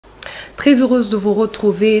Très heureuse de vous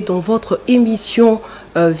retrouver dans votre émission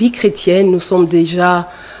Vie chrétienne. Nous sommes déjà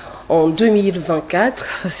en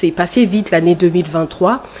 2024. C'est passé vite l'année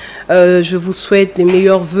 2023. Je vous souhaite les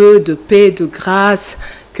meilleurs vœux de paix, de grâce.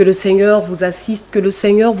 Que le Seigneur vous assiste, que le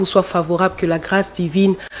Seigneur vous soit favorable, que la grâce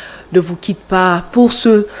divine ne vous quitte pas. Pour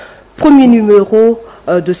ce premier numéro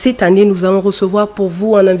de cette année, nous allons recevoir pour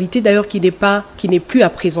vous un invité d'ailleurs qui n'est plus à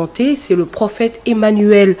présenter. C'est le prophète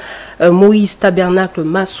EMMANUEL Moïse Tabernacle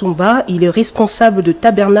Masumba. Il est responsable de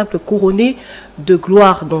Tabernacle couronné de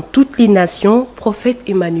gloire dans toutes les nations. Prophète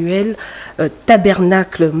EMMANUEL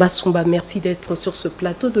Tabernacle Masumba, merci d'être sur ce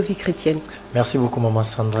plateau de Vie chrétienne. Merci beaucoup maman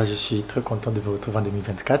Sandra, je suis très content de vous retrouver en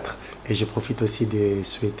 2024 et je profite aussi de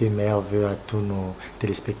souhaiter meilleurs vœux à tous nos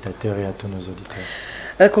téléspectateurs et à tous nos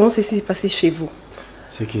auditeurs. Comment ça s'est passé chez vous?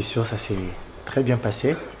 Ce qui est sûr, ça s'est très bien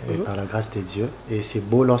passé par la grâce de Dieu. Et c'est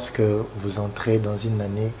beau lorsque vous entrez dans une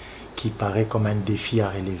année qui paraît comme un défi à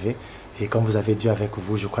relever. Et quand vous avez Dieu avec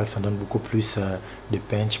vous, je crois que ça donne beaucoup plus de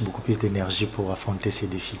punch, beaucoup plus d'énergie pour affronter ces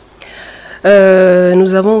défis.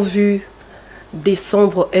 Nous avons vu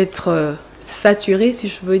décembre être saturé, si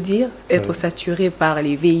je veux dire, être saturé par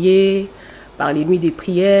les veillées, par les nuits des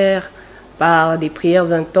prières, par des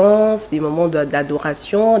prières intenses, des moments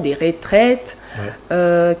d'adoration, des retraites.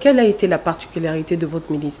 Quelle a été la particularité de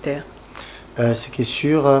votre ministère? Ce qui est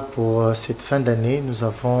sûr, pour cette fin d'année, nous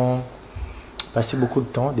avons passé beaucoup de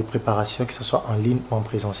temps, des préparations, que ce soit en ligne ou en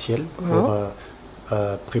présentiel, pour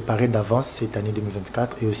préparer d'avance cette année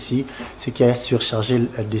 2024. Et aussi, ce qui a surchargé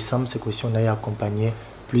le décembre, c'est qu'aussi on a accompagné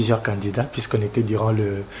plusieurs candidats, puisqu'on était durant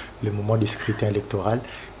le moment du scrutin électoral.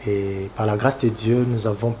 Et par la grâce de Dieu, nous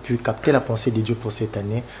avons pu capter la pensée de Dieu pour cette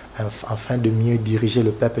année, afin de mieux diriger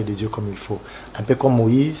le peuple de Dieu comme il faut. Un peu comme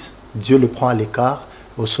Moïse, Dieu le prend à l'écart,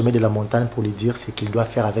 au sommet de la montagne, pour lui dire ce qu'il doit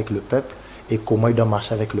faire avec le peuple, et comment il doit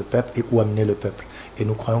marcher avec le peuple, et où amener le peuple. Et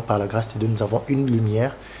nous croyons que par la grâce de Dieu, nous avons une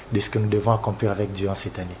lumière de ce que nous devons accomplir avec Dieu en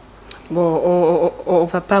cette année. Bon, on ne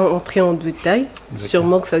va pas entrer en détail. Exactement.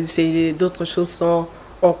 Sûrement que d'autres choses sont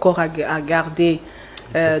encore à garder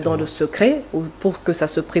dans le secret pour que ça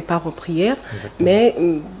se prépare en prière. Exactement. Mais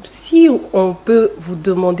si on peut vous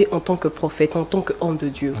demander en tant que prophète, en tant qu'homme de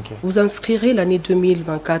Dieu, vous inscrirez l'année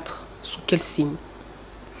 2024 sous quel signe?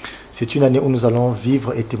 C'est une année où nous allons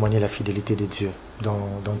vivre et témoigner la fidélité de Dieu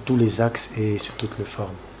dans tous les axes et sur toutes les formes.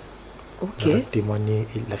 Témoigner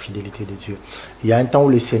la fidélité de Dieu. Il y a un temps où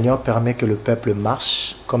le Seigneur permet que le peuple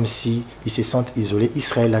marche comme si ils se sentent isolés.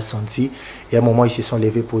 Israël a senti, et à un moment ils se sont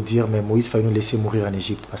levés pour dire: mais Moïse, il faut nous laisser mourir en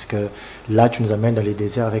Égypte, parce que là tu nous amènes dans les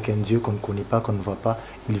déserts avec un Dieu qu'on ne connaît pas, qu'on ne voit pas.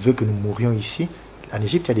 Il veut que nous mourions ici. En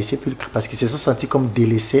Égypte, il y a des sépulcres, parce qu'ils se sont sentis comme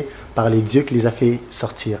délaissés par les dieux qui les a fait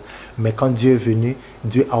sortir. Mais quand Dieu est venu,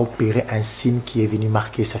 Dieu a opéré un signe qui est venu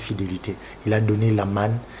marquer sa fidélité. Il a donné la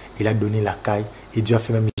manne, il a donné la caille, et Dieu a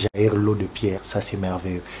fait même jaillir l'eau de pierre. Ça, c'est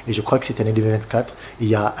merveilleux. Et je crois que cette année 2024, il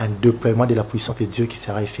y a un déploiement de la puissance de Dieu qui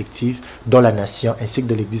sera effectif dans la nation, ainsi que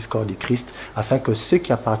dans l'Église corps de Christ, afin que ceux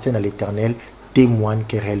qui appartiennent à l'Éternel témoignent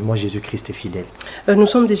que réellement Jésus-Christ est fidèle. Nous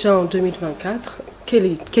sommes déjà en 2024. Quel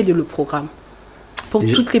est le programme pour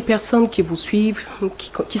toutes les personnes qui vous suivent,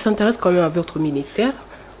 qui s'intéressent quand même à votre ministère?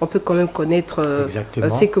 On peut quand même connaître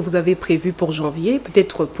ce que vous avez prévu pour janvier,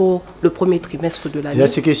 peut-être pour le premier trimestre de l'année.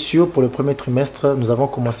 Ce qui est sûr, pour le premier trimestre, nous avons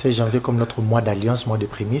commencé janvier comme notre mois d'alliance, mois de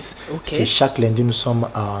prémices. C'est chaque lundi, nous sommes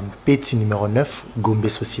en petit numéro 9, Gombe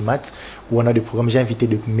Sosimat, où on a des programmes. J'ai invité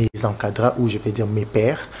de mes encadrants, ou je peux dire mes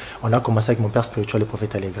pères. On a commencé avec mon père spirituel, le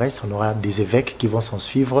prophète Allégresse. On aura des évêques qui vont s'en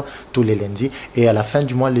suivre tous les lundis. Et à la fin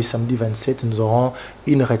du mois, le samedi 27, nous aurons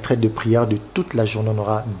une retraite de prière de toute la journée. On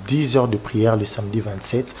aura 10 heures de prière le samedi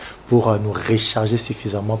 27 pour nous recharger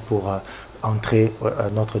suffisamment pour entrer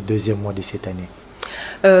notre deuxième mois de cette année.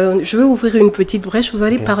 Je vais ouvrir une petite brèche. Vous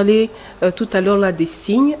allez parler tout à l'heure là des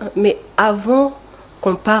signes, mais avant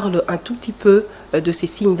qu'on parle un tout petit peu de ces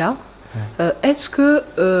signes-là, est-ce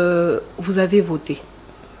que vous avez voté?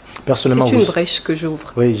 Personnellement, c'est une brèche que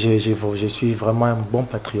j'ouvre. Oui, je suis vraiment un bon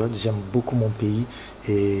patriote. J'aime beaucoup mon pays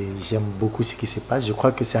et j'aime beaucoup ce qui se passe. Je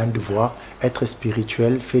crois que c'est un devoir. Être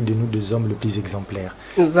spirituel fait de nous des hommes les plus exemplaires.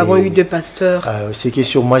 Nous avons eu 2 pasteurs. Ce qui est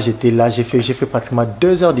sur moi, j'étais là. J'ai fait pratiquement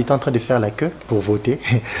 2 heures du temps en train de faire la queue pour voter.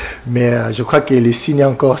 Mais je crois que les signes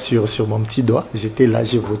encore sur mon petit doigt. J'étais là,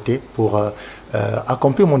 j'ai voté pour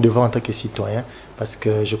accomplir mon devoir en tant que citoyen. Parce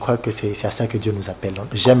que je crois que c'est à ça que Dieu nous appelle.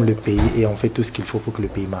 J'aime le pays et on fait tout ce qu'il faut pour que le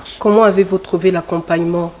pays marche. Comment avez-vous trouvé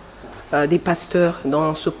l'accompagnement des pasteurs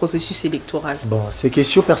dans ce processus électoral? Bon, ce qui est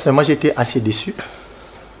sûr, personnellement, j'étais assez déçu.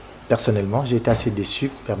 Personnellement, j'ai été assez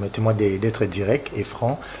déçu. Permettez-moi d'être direct et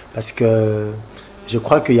franc. Parce que je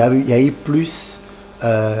crois qu'il y a eu plus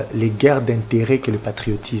les guerres d'intérêt que le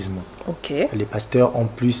patriotisme. Okay. Les pasteurs ont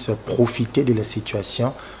plus profité de la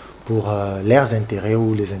situation pour leurs intérêts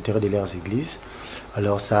ou les intérêts de leurs églises.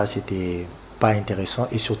 Alors ça, c'était pas intéressant.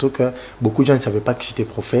 Et surtout que beaucoup de gens ne savaient pas que j'étais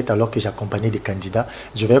prophète alors que j'accompagnais des candidats.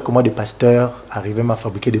 Je voyais comment des pasteurs arrivaient à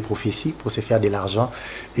fabriquer des prophéties pour se faire de l'argent.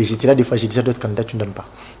 Et j'étais là, des fois, j'ai dit à d'autres candidats, tu ne donnes pas.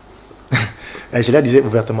 Et je leur disais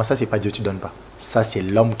ouvertement, ça c'est pas Dieu, tu donnes pas. Ça c'est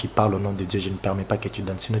l'homme qui parle au nom de Dieu, je ne permets pas que tu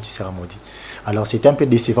donnes, sinon tu seras maudit. Alors c'était un peu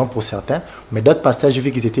décevant pour certains, mais d'autres pasteurs, j'ai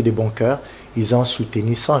vu qu'ils étaient de bons cœurs, ils ont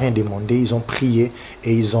soutenu sans rien demander, ils ont prié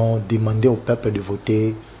et ils ont demandé au peuple de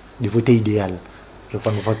voter idéal. Et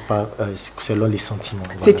qu'on ne vote pas selon les sentiments.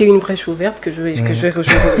 Voilà. C'était une brèche ouverte que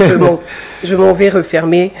je m'en vais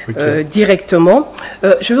refermer directement.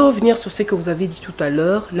 Je vais revenir sur ce que vous avez dit tout à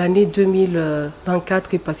l'heure. L'année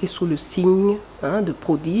 2024 est passée sous le signe de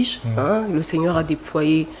prodige. Le Seigneur a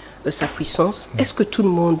déployé sa puissance. Est-ce que tout le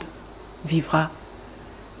monde vivra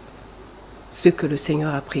ce que le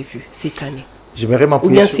Seigneur a prévu cette année? Ou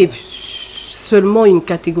bien c'est seulement une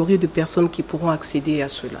catégorie de personnes qui pourront accéder à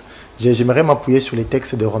cela? J'aimerais m'appuyer sur les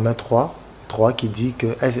textes de Romains 3 qui dit que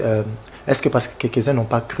est-ce que parce que quelques-uns n'ont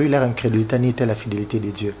pas cru, leur incrédulité n'était la fidélité de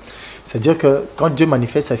Dieu. C'est-à-dire que quand Dieu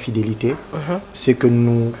manifeste sa fidélité, c'est que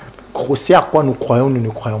c'est à quoi nous croyons, nous ne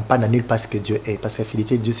croyons pas, n'annule pas ce que Dieu est. Parce que la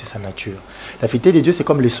fidélité de Dieu, c'est sa nature. La fidélité de Dieu, c'est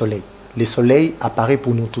comme le soleil. Le soleil apparaît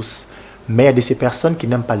pour nous tous. Mais il y a de ces personnes qui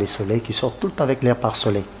n'aiment pas le soleil, qui sortent tout le temps avec l'air par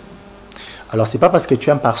soleil. Alors, ce n'est pas parce que tu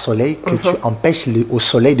aimes par soleil que tu empêches au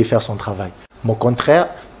soleil de faire son travail. Mais au contraire,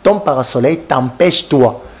 ton parasoleil t'empêche,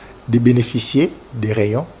 toi, de bénéficier des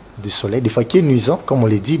rayons du soleil, des fois qui est nuisant, comme on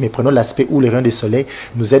l'a dit, mais prenons l'aspect où les rayons du soleil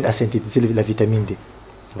nous aident à synthétiser la vitamine D.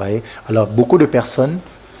 Vous voyez? Alors, beaucoup de personnes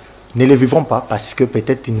ne les vivront pas parce que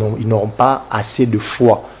peut-être ils n'auront pas assez de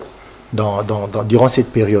foi durant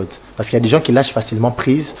cette période. Parce qu'il y a des gens qui lâchent facilement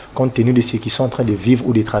prise compte tenu de ce qu'ils sont en train de vivre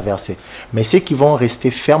ou de traverser. Mais ceux qui vont rester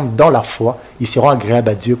fermes dans la foi, ils seront agréables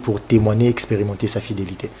à Dieu pour témoigner et expérimenter sa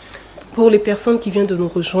fidélité. Pour les personnes qui viennent de nous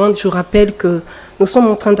rejoindre, je rappelle que nous sommes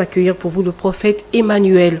en train d'accueillir pour vous le prophète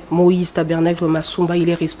EMMANUEL Moïse Tabernacle Masumba. Il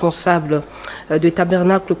est responsable de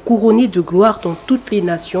Tabernacle couronné de gloire dans toutes les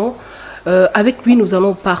nations. Avec lui, nous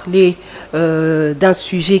allons parler d'un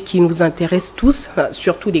sujet qui nous intéresse tous,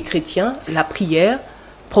 surtout les chrétiens, la prière.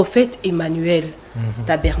 Prophète EMMANUEL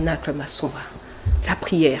Tabernacle Masumba. La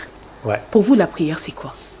prière. Ouais. Pour vous, la prière, c'est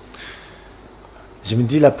quoi? Je me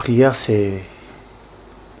dis, la prière, c'est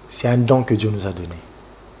un don que Dieu nous a donné.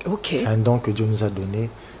 Okay. C'est un don que Dieu nous a donné,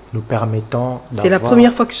 nous permettant d'avoir... C'est la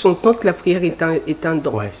première fois que j'entends que la prière est un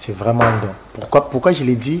don. Oui, c'est vraiment un don. Pourquoi je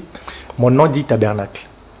l'ai dit? Mon nom dit tabernacle.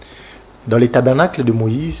 Dans les tabernacles de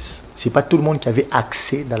Moïse, ce n'est pas tout le monde qui avait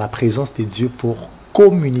accès dans la présence de Dieu pour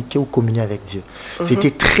communiquer ou communier avec Dieu.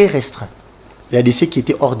 C'était très restreint. Il y a des ceux qui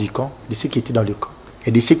étaient hors du camp, des ceux qui étaient dans le camp. Il y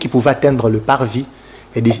a des ceux qui pouvaient atteindre le parvis.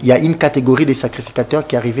 Il y a une catégorie de sacrificateurs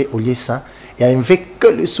qui arrivaient au lieu saint. Il n'y avait que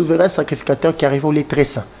le souverain sacrificateur qui arrivait au lieu très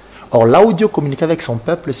saint. Or, là où Dieu communiquait avec son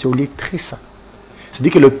peuple, c'est au lieu très saint.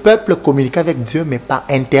 C'est-à-dire que le peuple communiquait avec Dieu, mais par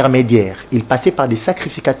intermédiaire. Il passait par des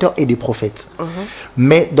sacrificateurs et des prophètes.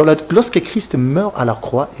 Mais lorsque Christ meurt à la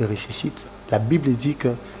croix et ressuscite, la Bible dit que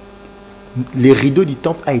les rideaux du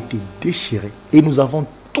temple ont été déchirés et nous avons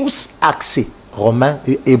tous accès. Romains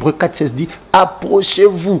et Hébreux 4,16 dit «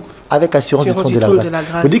 Approchez-vous avec assurance du trône de la grâce ».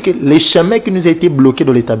 On dit que les chemins qui nous ont été bloqués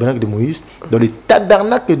dans les tabernacles de Moïse, dans le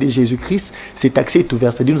tabernacle de Jésus-Christ, cet accès est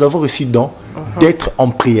ouvert. C'est-à-dire nous avons reçu le don d'être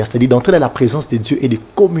en prière, c'est-à-dire d'entrer dans la présence de Dieu et de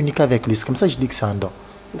communiquer avec lui. C'est comme ça que je dis que c'est un don.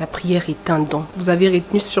 La prière est un don. Vous avez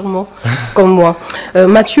retenu sûrement comme moi.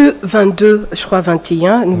 Matthieu 22, je crois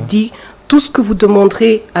 21, nous dit « Tout ce que vous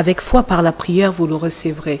demanderez avec foi par la prière, vous le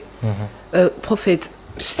recevrez ». Prophète,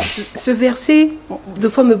 ce verset, deux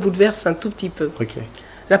fois, me bouleverse un tout petit peu. Okay.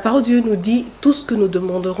 La parole de Dieu nous dit, tout ce que nous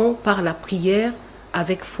demanderons par la prière,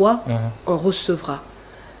 avec foi, on recevra.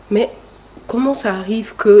 Mais comment ça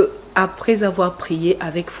arrive que après avoir prié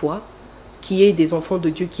avec foi, qu'il y ait des enfants de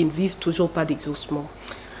Dieu qui ne vivent toujours pas d'exaucement?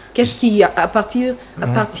 Qu'est-ce qui, à partir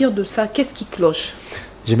de ça, qu'est-ce qui cloche?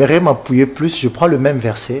 J'aimerais m'appuyer plus, je prends le même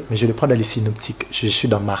verset, mais je le prends dans les synoptiques. Je suis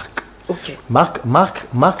dans Marc. Ok. Marc,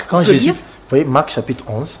 quand Jésus... Vous voyez, Marc chapitre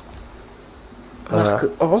 11. Marc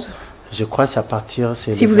 11. Je crois que c'est à partir...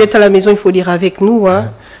 Si vous êtes à la maison, il faut lire avec nous.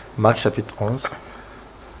 Hein. Marc chapitre 11.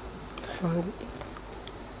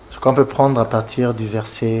 Je crois qu'on peut prendre à partir du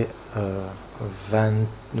verset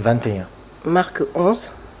 21. Marc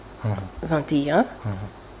 11, 21.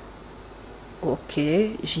 Ok,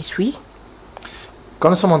 j'y suis. Quand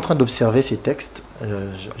nous sommes en train d'observer ces textes,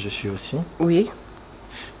 je suis aussi. Oui.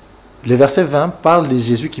 Le verset 20 parle de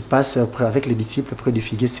Jésus qui passe avec les disciples près du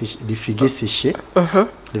figuier séché,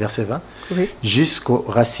 le verset 20, jusqu'aux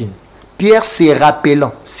racines. Pierre, se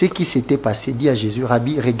rappelant ce qui s'était passé, dit à Jésus,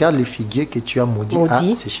 Rabbi, regarde le figuier que tu as maudit à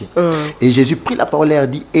sécher. Et Jésus prit la parole et leur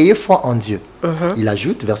dit, ayez foi en Dieu. Il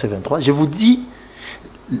ajoute, verset 23, je vous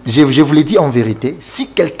l'ai dit en vérité, si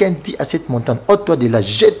quelqu'un dit à cette montagne, ôte-toi de là,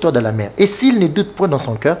 jette-toi dans la mer, et s'il ne doute point dans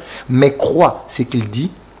son cœur, mais croit ce qu'il dit,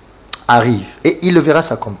 arrive, et il le verra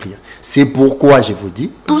s'accomplir. C'est pourquoi je vous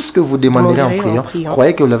dis, tout ce que vous demanderez en priant,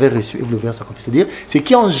 croyez que vous l'avez reçu et vous le verrez s'accomplir. C'est-à-dire, ce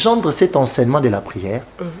qui engendre cet enseignement de la prière,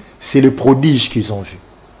 c'est le prodige qu'ils ont vu.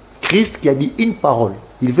 Christ qui a dit une parole,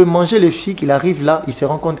 il veut manger le figue, il arrive là, il se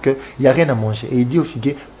rend compte qu'il n'y a rien à manger. Et il dit au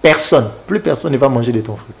figuier, plus personne ne va manger de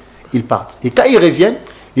ton fruit. Ils partent. Et quand ils reviennent,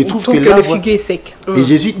 ils trouvent que là, le figuier est sec. Et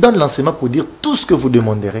Jésus donne l'enseignement pour dire, tout ce que vous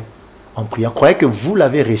demanderez en priant, croyez que vous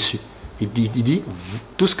l'avez reçu. Il dit,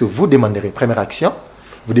 tout ce que vous demanderez, première action,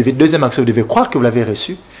 deuxième action, vous devez croire que vous l'avez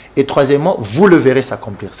reçu, et troisièmement, vous le verrez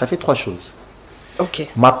s'accomplir. Ça fait trois choses.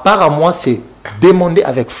 Ma part à moi, c'est demander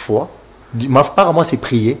avec foi, ma part à moi, c'est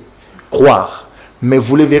prier, croire, mais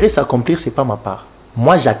vous le verrez s'accomplir, ce n'est pas ma part.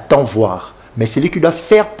 Moi, j'attends voir, mais celui qui doit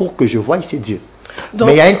faire pour que je voie, c'est Dieu. Donc,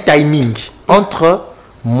 mais il y a un timing entre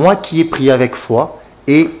moi qui ai prié avec foi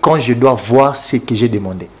et quand je dois voir ce que j'ai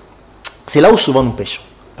demandé. C'est là où souvent nous péchons.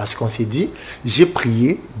 Parce qu'on s'est dit, j'ai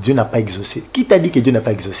prié, Dieu n'a pas exaucé. Qui t'a dit que Dieu n'a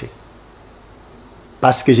pas exaucé?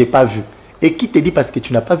 Parce que je n'ai pas vu. Et qui te dit parce que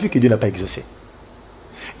tu n'as pas vu que Dieu n'a pas exaucé?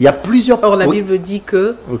 Il y a plusieurs... Or, la Bible dit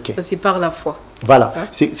que c'est par la foi. Voilà. Hein?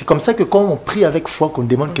 C'est comme ça que quand on prie avec foi, qu'on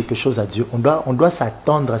demande quelque chose à Dieu, on doit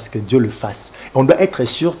s'attendre à ce que Dieu le fasse. Et on doit être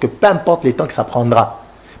sûr que peu importe les temps que ça prendra.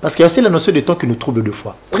 Parce qu'il y a aussi la notion du temps qui nous trouble deux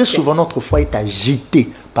fois. Très souvent, notre foi est agitée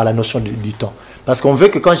par la notion du temps. Parce qu'on veut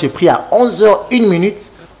que quand j'ai prié à 11h01,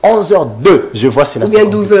 11h02, je vois c'est la ou bien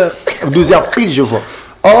 12h. 12h pile, je vois.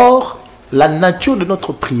 Or, la nature de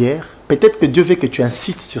notre prière, peut-être que Dieu veut que tu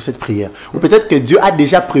insistes sur cette prière. Ou peut-être que Dieu a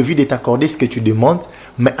déjà prévu de t'accorder ce que tu demandes,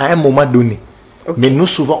 mais à un moment donné. Mais nous,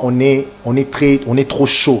 souvent, on est trop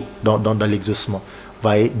chaud dans l'exaucement.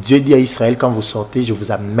 Voyez, Dieu dit à Israël, quand vous sortez, je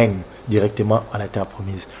vous amène directement à la terre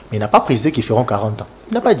promise. Mais il n'a pas précisé qu'ils feront 40 ans.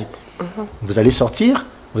 Il n'a pas dit. Vous allez sortir,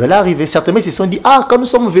 vous allez arriver. Certainement, ils se sont dit, quand nous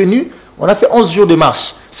sommes venus, on a fait 11 jours de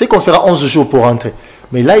marche. C'est qu'on fera 11 jours pour rentrer.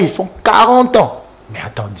 Mais là, ils font 40 ans. Mais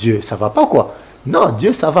attends, Dieu, ça va pas quoi? Non,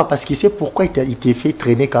 Dieu, ça va parce qu'il sait pourquoi il t'a fait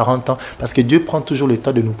traîner 40 ans. Parce que Dieu prend toujours le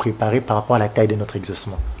temps de nous préparer par rapport à la taille de notre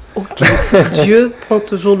exaucement. Dieu prend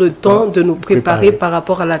toujours le temps de nous préparer par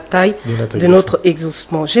rapport à la taille de notre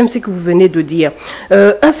exaucement. J'aime ce que vous venez de dire.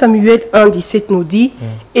 1 Samuel 1,17 nous dit,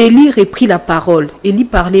 Élie reprit la parole. Élie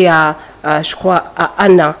parlait je crois, à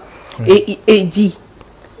Anna et dit,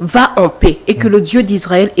 va en paix et que le Dieu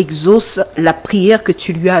d'Israël exauce la prière que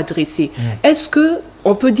tu lui as adressée. Est-ce que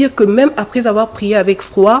on peut dire que même après avoir prié avec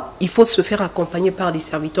foi, il faut se faire accompagner par les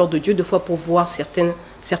serviteurs de Dieu, des fois pour voir certains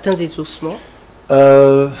exaucements?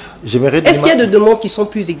 Est-ce qu'il y a des demandes qui sont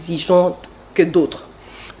plus exigeantes que d'autres?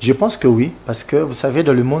 Je pense que oui, parce que vous savez,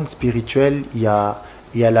 dans le monde spirituel, il y a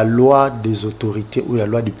la loi des autorités ou la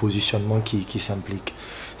loi du positionnement qui s'implique.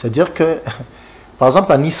 C'est-à-dire que, par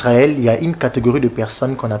exemple, en Israël, il y a une catégorie de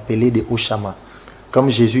personnes qu'on appelait des Oshama. Comme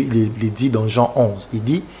Jésus il dit dans Jean 11,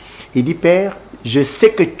 il dit, Père, je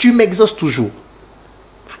sais que tu m'exauces toujours.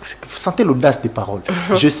 Vous sentez l'audace des paroles.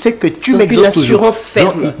 Je sais que tu m'exauces toujours. Une assurance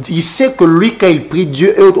ferme. Donc, il sait que lui, quand il prie,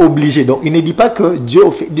 Dieu est obligé. Donc, il ne dit pas que Dieu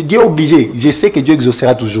est obligé. Je sais que Dieu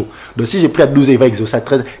exaucera toujours. Donc, si je prie à 12, il va exaucer à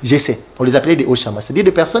 13. Je sais. On les appelait des Oshama. C'est-à-dire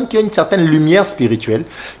des personnes qui ont une certaine lumière spirituelle,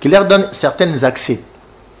 qui leur donne certains accès.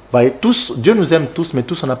 Voyez, tous, Dieu nous aime tous, mais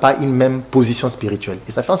tous, on n'a pas une même position spirituelle.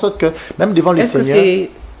 Et ça fait en sorte que, même devant le Seigneur... Est-ce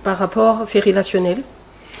que par rapport, c'est relationnel?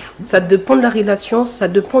 Ça dépend de la relation, ça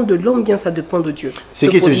dépend de l'homme, bien ça dépend de Dieu.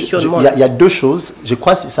 Il y a deux choses. Je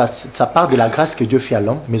crois que ça part de la grâce que Dieu fait à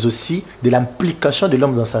l'homme, mais aussi de l'implication de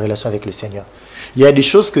l'homme dans sa relation avec le Seigneur. Il y a des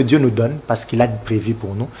choses que Dieu nous donne parce qu'il a prévu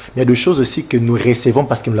pour nous, mais il y a des choses aussi que nous recevons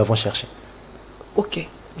parce que nous l'avons cherché.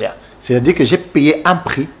 C'est-à-dire que j'ai payé un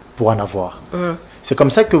prix pour en avoir. C'est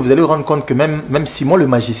comme ça que vous allez vous rendre compte que même Simon le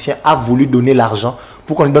magicien a voulu donner l'argent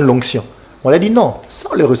pour qu'on lui donne l'onction. On lui a dit non, ça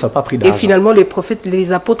on ne le reçoit pas pris d'argent. Et finalement, les prophètes,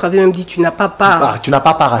 les apôtres avaient même dit, tu n'as pas part. Tu n'as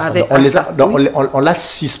pas part à ça. On l'a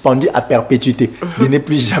suspendu à perpétuité. De ne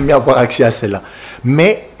plus jamais avoir accès à cela.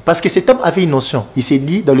 Mais, parce que cet homme avait une notion. Il s'est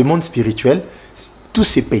dit, dans le monde spirituel, tout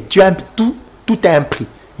se paye. Tout a un prix.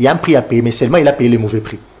 Il y a un prix à payer, mais seulement il a payé le mauvais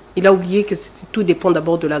prix. Il a oublié que tout dépend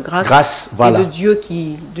d'abord de la grâce voilà. Et de Dieu,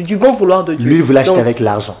 du bon vouloir de Dieu. Lui, il voulait acheter avec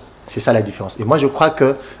l'argent. C'est ça la différence. Et moi, je crois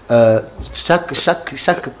que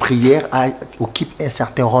chaque prière occupe un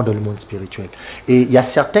certain rang dans le monde spirituel. Et il y a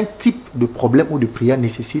certains types de problèmes où de prières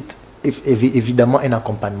nécessitent évidemment un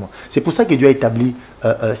accompagnement. C'est pour ça que Dieu a établi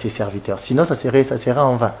ses serviteurs. Sinon, ça serait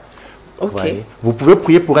en vain. Okay. Vous pouvez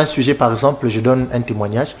prier pour un sujet, par exemple, je donne un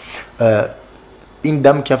témoignage. Une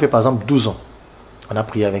dame qui a fait, par exemple, 12 ans. On a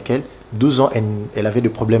prié avec elle. 12 ans, elle avait des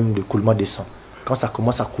problèmes de coulement de sang. Quand ça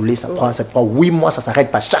commence à couler, ça prend 8 mois, ça ne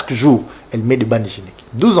s'arrête pas. Chaque jour, elle met des bandes hygiéniques.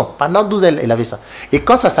 12 ans. Pendant 12 ans, elle avait ça. Et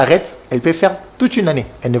quand ça s'arrête, elle peut faire toute une année.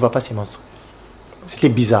 Elle ne voit pas ses menstrues. C'était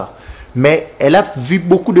bizarre. Mais elle a vu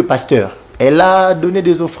beaucoup de pasteurs. Elle a donné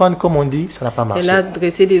des offrandes, comme on dit, ça n'a pas marché. Elle a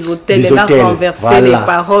dressé des autels, elle a renversé les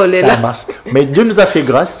paroles. Ça marche. Mais Dieu nous a fait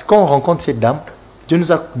grâce. Quand on rencontre cette dame, Dieu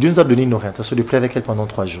nous a donné une orientation de prier avec elle pendant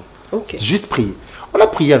 3 jours. Okay. Juste prier. On a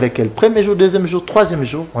prié avec elle. Premier jour, deuxième jour, troisième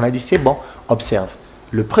jour. On a dit, c'est bon, observe.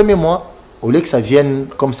 Le premier mois, au lieu que ça vienne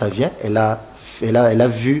comme ça vient, elle a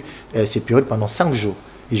vu ses périodes pendant 5 jours.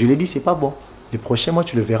 Et je lui ai dit, c'est pas bon. Le prochain mois,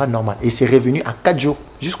 tu le verras normal. Et c'est revenu à 4 jours,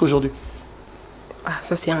 jusqu'aujourd'hui. Ah,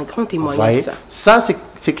 ça c'est un grand témoignage. Ça,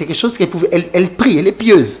 c'est quelque chose qu'elle pouvait... Elle prie, elle est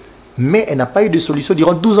pieuse. Mais elle n'a pas eu de solution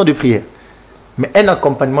durant 12 ans de prière. Mais un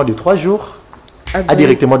accompagnement de 3 jours a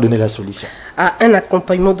directement donné la solution. Un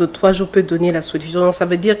accompagnement de 3 jours peut donner la solution. Ça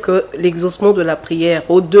veut dire que l'exaucement de la prière,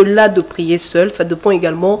 au-delà de prier seul, ça dépend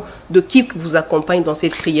également de qui vous accompagne dans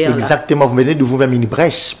cette prière. Exactement. Vous venez de vous même une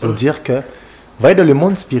brèche pour dire que, vous voyez, dans le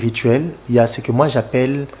monde spirituel, il y a ce que moi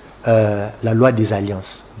j'appelle la loi des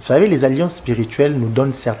alliances. Vous savez, les alliances spirituelles nous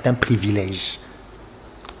donnent certains privilèges.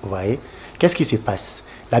 Vous voyez? Qu'est-ce qui se passe?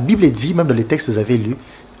 La Bible dit, même dans les textes que vous avez lus,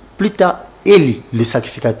 plus tard, Élie, le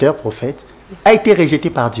sacrificateur, prophète, a été rejeté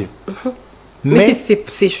par Dieu. Mais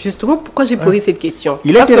c'est justement pourquoi j'ai posé cette question.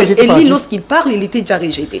 Il a été rejeté par Dieu. Lorsqu'il parle, il était déjà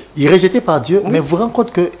rejeté. Il est rejeté par Dieu, mais vous vous rendez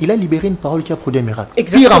compte qu'il a libéré une parole qui a produit un miracle.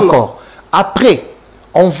 Exactement. Pire encore, après,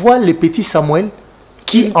 on voit le petit Samuel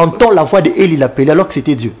qui entend la voix d'Élie l'appeler alors que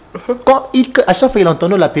c'était Dieu. À chaque fois qu'il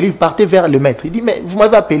entendait l'appeler, il partait vers le maître. Il dit, mais vous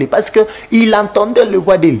m'avez appelé parce qu'il entendait la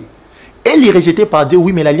voix d'Élie. Elle est rejetée par Dieu,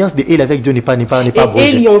 oui, mais l'alliance d'Élie avec Dieu n'est pas abrogée. Et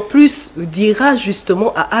Élie en plus dira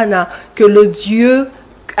justement à Anna que le Dieu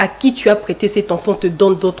à qui tu as prêté cet enfant te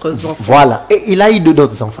donne d'autres enfants. Voilà, et il a eu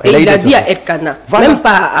d'autres enfants. Et il a dit à Elkana, voilà. Même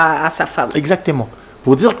pas à sa femme. Exactement.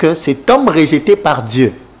 Pour dire que cet homme rejeté par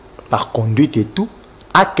Dieu, par conduite et tout,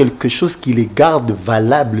 a quelque chose qui les garde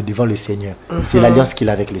valables devant le Seigneur. C'est l'alliance qu'il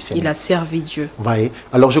a avec le Seigneur. Il a servi Dieu. Vous voyez?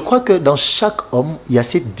 Alors je crois que dans chaque homme, il y a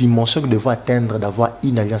cette dimension que nous devons atteindre d'avoir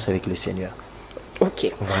une alliance avec le Seigneur.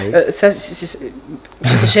 Ok.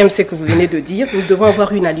 J'aime ce que vous venez de dire. Nous devons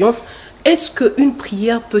avoir une alliance. Est-ce qu'une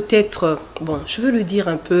prière peut être, bon, je veux le dire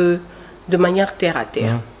un peu de manière terre à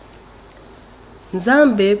terre.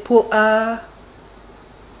 Nzambe pour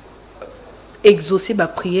exaucer ma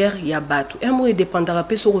prière, il y a battu. Un mot dépendra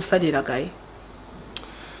peu sur ça de la gaille.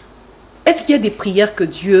 Est-ce qu'il y a des prières que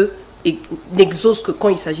Dieu n'exauce que quand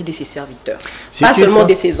il s'agit de ses serviteurs, pas seulement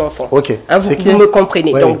de ses enfants? Okay. Hein, vous me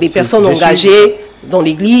comprenez. Donc des personnes engagées dans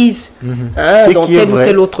l'église, dans tel ou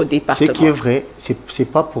tel autre département. Ce qui est vrai,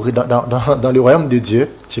 c'est pas pour dans le royaume de Dieu.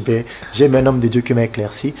 J'ai un homme de Dieu qui m'a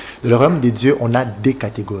éclairci. Dans le royaume de Dieu, on a des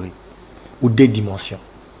catégories ou des dimensions.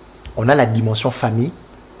 On a la dimension famille.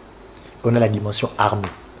 On a la dimension armée.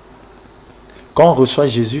 Quand on reçoit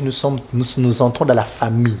Jésus, nous entrons dans la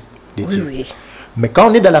famille de Dieu. Oui. Mais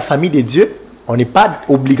quand on est dans la famille de Dieu, on n'est pas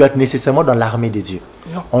obligatoire nécessairement dans l'armée de Dieu.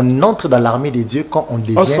 Non. On entre dans l'armée de Dieu quand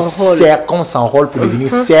on s'enrôle pour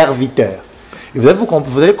devenir serviteur. Et vous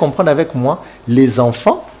allez comprendre avec moi, les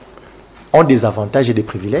enfants ont des avantages et des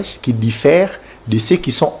privilèges qui diffèrent de ceux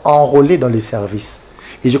qui sont enrôlés dans les services.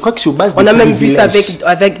 Et je crois que sur base on a même vu ça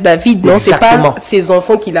avec David, non? C'est pas ses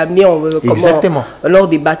enfants qu'il a mis lors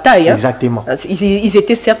des batailles. Hein? Exactement. Ils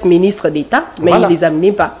étaient certes ministres d'État, mais il ne les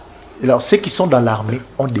amenait pas. Alors, ceux qui sont dans l'armée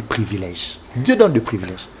ont des privilèges. Dieu donne des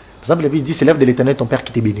privilèges. Par exemple, la Bible dit, c'est l'œuvre de l'Éternel, ton Père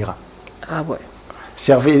qui te bénira. Ah ouais.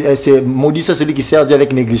 Maudit c'est celui qui sert Dieu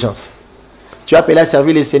avec négligence. Tu as appelé à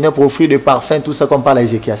servir le Seigneur pour offrir des parfums, tout ça comme parle à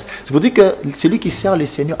Ézéchias. C'est pour dire que celui qui sert le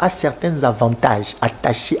Seigneur a certains avantages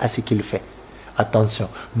attachés à ce qu'il fait. Attention.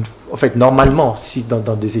 En fait, normalement, si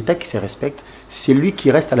dans des États qui se respectent, celui qui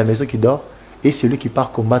reste à la maison qui dort et celui qui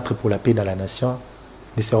part combattre pour la paix dans la nation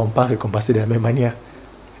ne seront pas récompensés de la même manière.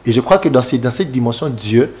 Et je crois que dans cette dimension,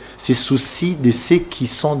 Dieu se soucie de ceux qui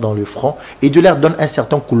sont dans le front et Dieu leur donne un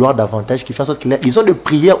certain couloir d'avantage qui fait en sorte qu'ils ont des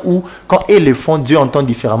prières où, quand ils le font, Dieu entend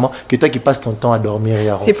différemment que toi qui passes ton temps à dormir et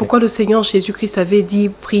à ronfler. C'est pourquoi le Seigneur Jésus-Christ avait dit,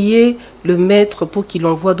 priez le Maître pour qu'il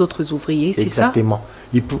envoie d'autres ouvriers, c'est ça? Exactement.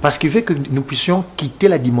 Parce qu'il veut que nous puissions quitter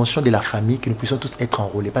la dimension de la famille, que nous puissions tous être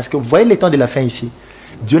enrôlés. Parce que vous voyez les temps de la fin ici,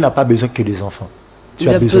 Dieu n'a pas besoin que des enfants. Dieu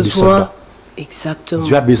a besoin de soldats. Exactement.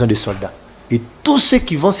 Dieu a besoin de soldats. Et tous ceux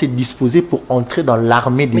qui vont se disposer pour entrer dans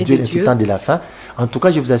l'armée de Dieu dans ce temps de la fin, en tout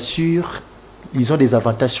cas, je vous assure, ils ont des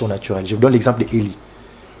avantages surnaturels. Je vous donne l'exemple d'Élie.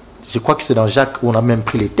 Je crois que c'est dans Jacques où on a même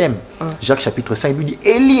pris les thèmes. Jacques chapitre 5, il lui dit,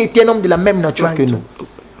 Élie était un homme de la même nature que nous.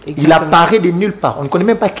 Exactement. Il apparaît de nulle part. On ne connaît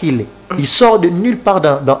même pas qui il est. Il sort de nulle part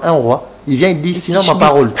dans un roi. Il vient, il dit, sinon ma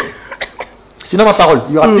parole. Sinon ma parole,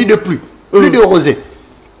 il n'y aura plus de pluie, plus de rosée.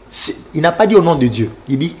 Il n'a pas dit au nom de Dieu.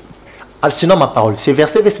 Il dit, sinon ma parole. Ces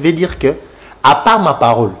versets veulent dire que, à part ma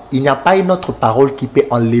parole, il n'y a pas une autre parole qui peut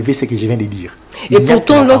enlever ce que je viens de dire. Et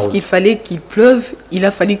pourtant, lorsqu'il fallait qu'il pleuve, il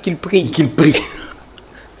a fallu qu'il prie. Qu'il prie.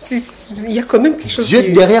 Il y a quand même quelque chose. Dieu,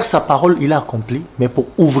 derrière sa parole, il a accompli. Mais pour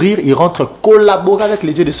ouvrir, il rentre collaborer avec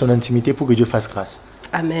les dieux de son intimité pour que Dieu fasse grâce.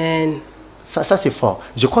 Amen. Ça c'est fort.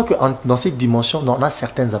 Je crois que dans cette dimension, on a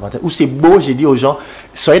certains avantages. Où c'est beau, j'ai dit aux gens,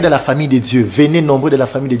 soyez dans la famille de Dieu. Venez nombreux de la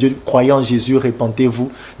famille de Dieu. Croyez en Jésus,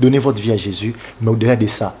 répentez-vous. Donnez votre vie à Jésus. Mais au-delà de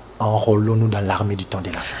ça, enrôlons-nous dans l'armée du temps de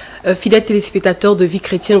la fin. Fidèles téléspectateurs de Vie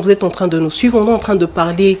Chrétienne, vous êtes en train de nous suivre. On est en train de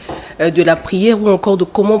parler de la prière ou encore de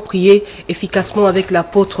comment prier efficacement avec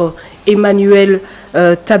l'apôtre Emmanuel,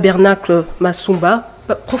 tabernacle Masumba.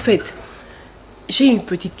 Prophète, j'ai une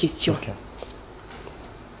petite question. Okay.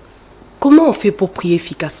 Comment on fait pour prier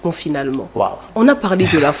efficacement finalement? On a parlé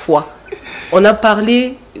de la foi. On a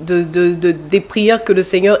parlé des prières que le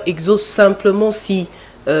Seigneur exauce simplement si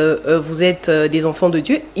vous êtes des enfants de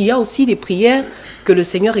Dieu. Il y a aussi des prières que le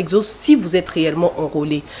Seigneur exauce si vous êtes réellement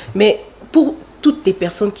enrôlés. Mais pour toutes les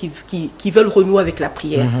personnes qui veulent renouer avec la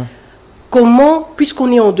prière, comment,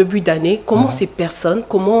 puisqu'on est en début d'année, comment ces personnes,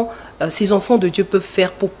 comment ces enfants de Dieu peuvent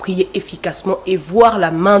faire pour prier efficacement et voir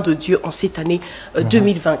la main de Dieu en cette année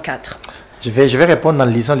 2024? Je vais répondre en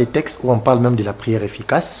lisant les textes où on parle même de la prière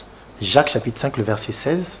efficace. Jacques chapitre 5, le verset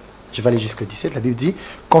 16. Je vais aller jusqu'au 17. La Bible dit,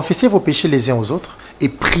 confessez vos péchés les uns aux autres et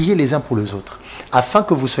priez les uns pour les autres, afin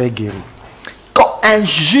que vous soyez guéris. Quand un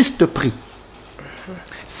juste prie,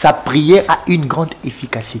 sa prière a une grande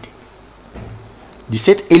efficacité.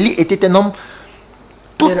 17. Élie était un homme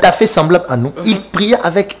tout à fait semblable à nous. Il pria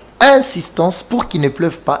avec insistance pour qu'il ne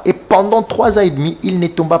pleuve pas. Et pendant 3 ans et demi, il ne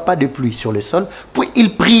tomba pas de pluie sur le sol. Puis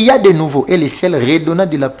il pria de nouveau et le ciel redonna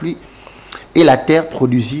de la pluie et la terre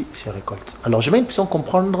produisit ses récoltes. Alors, je vais une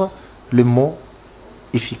comprendre le mot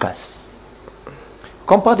efficace.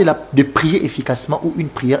 Quand on parle de prier efficacement ou une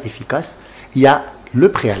prière efficace, il y a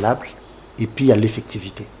le préalable et puis il y a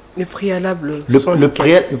l'effectivité. Le préalable.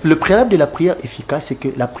 Le préalable de la prière efficace, c'est que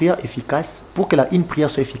la prière efficace, pour que une prière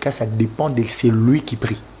soit efficace, ça dépend de celui qui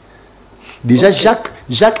prie. Déjà, Jacques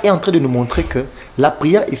est en train de nous montrer que la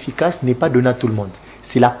prière efficace n'est pas donnée à tout le monde.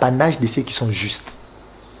 C'est l'apanage de ceux qui sont justes.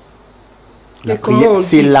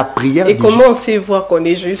 C'est la prière du juste. Et comment on sait voir qu'on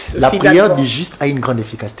est juste? La prière du juste a une grande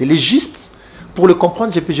efficacité. Les justes, pour le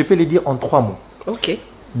comprendre, je peux les dire en 3 mots. Ok.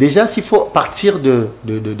 Déjà, s'il faut partir de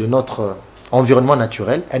notre environnement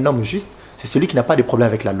naturel, un homme juste, c'est celui qui n'a pas de problème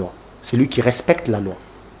avec la loi. C'est lui qui respecte la loi.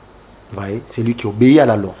 Vous voyez, c'est lui qui obéit à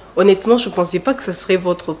la loi. Honnêtement, je ne pensais pas que ce serait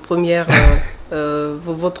votre première,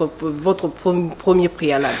 votre premier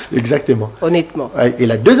préalable. Exactement. Honnêtement. Et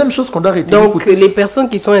la deuxième chose qu'on doit retenir... Donc, les personnes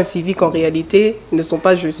qui sont inciviques, en réalité, ne sont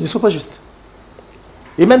pas justes. Ils ne sont pas justes.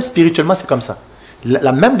 Et même spirituellement, c'est comme ça.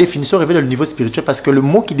 La même définition révèle le niveau spirituel parce que le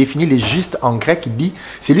mot qui définit les justes en grec, il dit,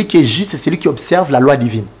 celui qui est juste, c'est celui qui observe la loi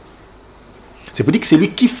divine. C'est pour dire que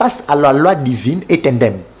celui qui face à la loi divine est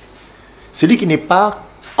indemne. Celui qui n'est pas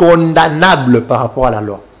condamnable par rapport à la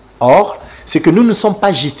loi. Or, c'est que nous ne sommes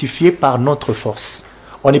pas justifiés par notre force.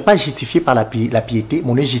 On n'est pas justifié par la piété,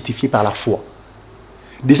 mais on est justifié par la foi.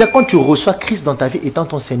 Déjà, quand tu reçois Christ dans ta vie étant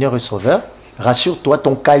ton Seigneur et Sauveur, rassure-toi,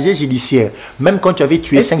 ton casier judiciaire, même quand tu avais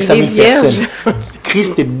tué 500 000 personnes,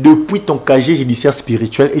 Christ est depuis ton casier judiciaire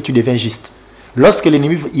spirituel et tu deviens juste. Lorsque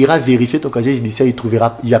l'ennemi ira vérifier ton casier judiciaire, il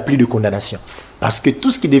n'y a plus de condamnation. Parce que tout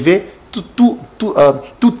ce qui devait, tout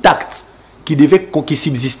acte qui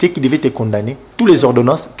subsistait, qui devait te condamner, toutes les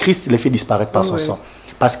ordonnances, Christ les fait disparaître par son sang.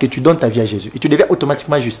 Parce que tu donnes ta vie à Jésus. Et tu deviens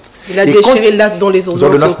automatiquement juste. Il a déchiré l'acte dont les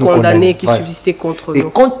ordonnances sont condamnées qui subsistaient contre nous. Et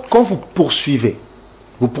quand vous poursuivez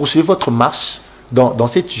votre marche dans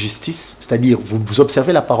cette justice, c'est-à-dire vous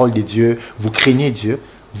observez la parole de Dieu, vous craignez Dieu,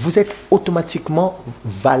 vous êtes automatiquement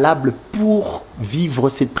valable pour vivre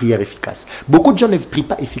cette prière efficace. Beaucoup de gens ne prient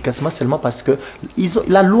pas efficacement seulement parce que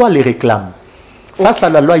la loi les réclame. Face à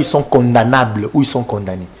la loi, ils sont condamnables ou ils sont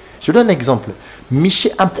condamnés. Je donne un exemple.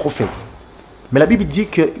 Michée, un prophète. Mais la Bible dit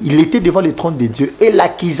qu'il était devant le trône de Dieu et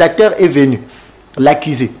l'accusateur est venu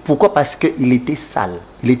l'accuser. Pourquoi? Parce qu'il était sale.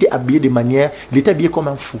 Il était habillé comme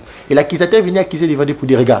un fou. Et l'accusateur est venu accuser devant Dieu pour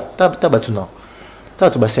dire, regarde,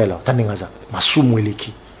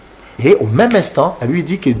 et au même instant, la Bible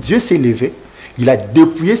dit que Dieu s'est levé, il a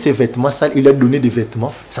dépouillé ses vêtements sales, il a donné des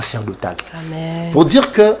vêtements sacerdotales. Amen. Pour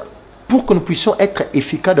dire que pour que nous puissions être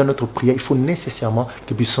efficaces dans notre prière, il faut nécessairement que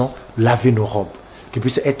nous puissions laver nos robes, que nous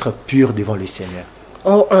puissions être purs devant le Seigneur.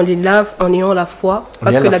 On les lave en ayant la foi,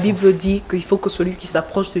 parce que la Bible dit qu'il faut que celui qui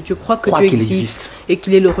s'approche de Dieu croit que Dieu existe et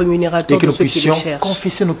qu'il est le rémunérateur de ceux qui le cherchent. Et que nous puissions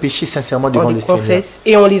confesser nos péchés sincèrement devant le Seigneur. On les confesse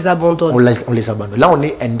et on les abandonne. On les abandonne. Là, on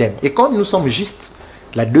est indemne. Et quand nous sommes justes,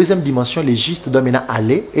 la deuxième dimension, les justes doivent maintenant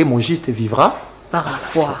aller et mon juste vivra par la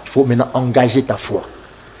foi. Il faut maintenant engager ta foi.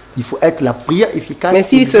 Il faut être la prière efficace. Mais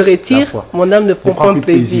s'il se retire, mon âme ne prend pas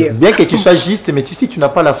plaisir. Bien que tu sois juste, mais si tu n'as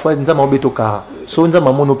pas la foi, c'est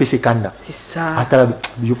ça.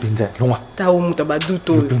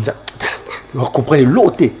 Vous comprenez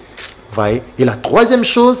l'autre. Et la troisième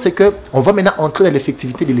chose, c'est qu'on va maintenant entrer dans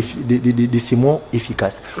l'effectivité de ces mots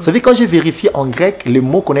efficaces. Vous savez, quand j'ai vérifié en grec les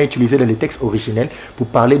mots qu'on a utilisés dans les textes originels pour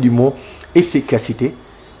parler du mot efficacité,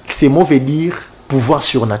 ces mots veulent dire pouvoir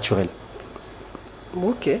surnaturel.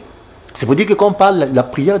 Ok. C'est pour dire que quand on parle la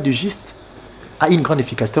prière du juste a une grande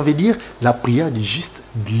efficacité, on veut dire la prière du juste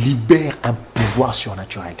libère un pouvoir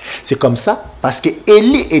surnaturel. C'est comme ça parce que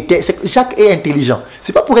Élie était, Jacques est intelligent.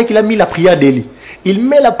 C'est pas pour ça qu'il a mis la prière d'Élie. Il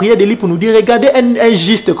met la prière d'Élie pour nous dire regardez un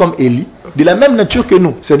juste comme Élie, de la même nature que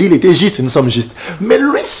nous. C'est-à-dire il était juste, nous sommes justes. Mais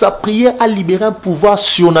lui, sa prière a libéré un pouvoir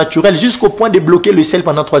surnaturel jusqu'au point de bloquer le ciel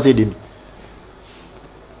pendant 3 ans et demi.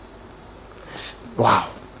 Waouh!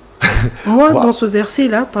 Moi, dans ce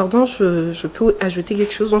verset-là, pardon, je peux ajouter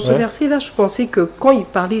quelque chose. Dans ce verset-là, je pensais que quand il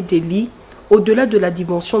parlait d'Élie, au-delà de la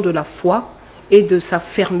dimension de la foi et de sa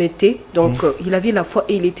fermeté, donc il avait la foi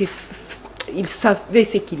et il savait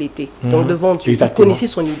ce qu'il était. Donc devant Dieu, il connaissait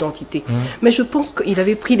son identité. Mais je pense qu'il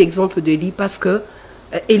avait pris l'exemple d'Élie parce que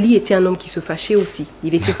Élie était un homme qui se fâchait aussi.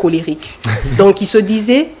 Il était colérique. Donc il se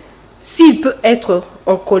disait, s'il peut être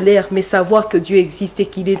en colère, mais savoir que Dieu existe et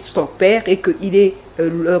qu'il est son Père et qu'il est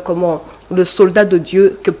le soldat de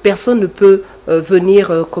Dieu, que personne ne peut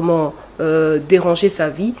venir déranger sa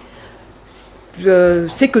vie,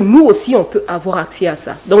 c'est que nous aussi on peut avoir accès à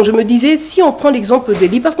ça. Donc je me disais, si on prend l'exemple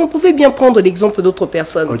d'Élie, parce qu'on pouvait bien prendre l'exemple d'autres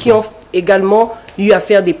personnes qui ont également eu à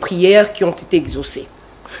faire des prières qui ont été exaucées,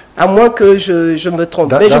 à moins que je me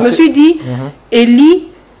trompe. Mais je me suis dit, Élie,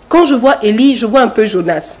 quand je vois Élie, je vois un peu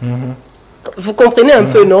Jonas. Vous comprenez un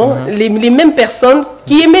peu, non? Les mêmes personnes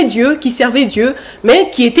qui aimaient Dieu, qui servaient Dieu, mais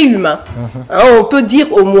qui étaient humains. On peut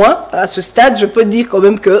dire au moins, à ce stade, je peux dire quand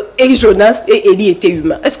même que et Jonas et Élie étaient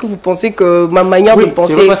humains. Est-ce que vous pensez que ma manière de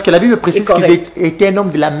penser... Oui, parce que la Bible précise qu'ils étaient un homme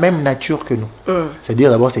de la même nature que nous. C'est-à-dire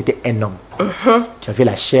d'abord, c'était un homme qui avait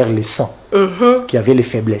la chair, le sang, qui avait les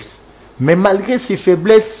faiblesses. Mais malgré ses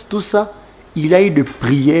faiblesses, tout ça, il a eu des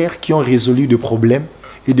prières qui ont résolu des problèmes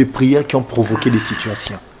et des prières qui ont provoqué des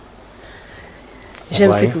situations.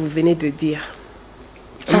 J'aime ce que vous venez de dire.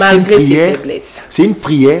 Ça, malgré ses faiblesses. C'est une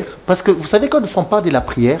prière, parce que vous savez, quand on parle de la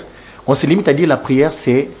prière, on se limite à dire la prière,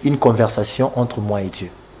 c'est une conversation entre moi et Dieu.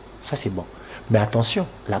 Ça, c'est bon. Mais attention,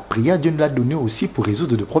 la prière, Dieu nous l'a donnée aussi pour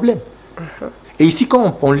résoudre des problèmes. Et ici,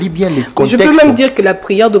 quand on lit bien les contextes... Je peux même dire que la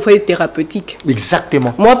prière doit être thérapeutique.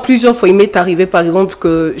 Exactement. Moi, plusieurs fois, il m'est arrivé, par exemple,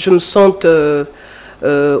 que je me sente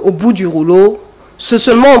au bout du rouleau. C'est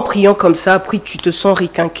seulement en priant comme ça, après tu te sens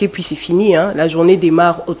ricanqué, puis c'est fini, hein, la journée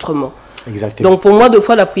démarre autrement. Exactement. Donc pour moi, deux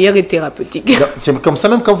fois, la prière est thérapeutique. C'est comme ça,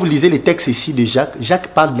 même quand vous lisez les textes ici de Jacques, Jacques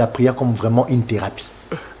parle de la prière comme vraiment une thérapie.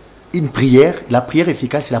 Une prière, la prière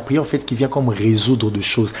efficace, c'est la prière en fait qui vient comme résoudre des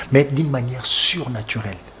choses, mais d'une manière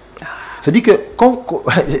surnaturelle. C'est-à-dire que,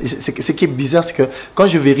 ce qui est bizarre, c'est que quand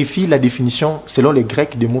je vérifie la définition selon les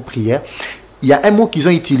Grecs du mot prière, il y a un mot qu'ils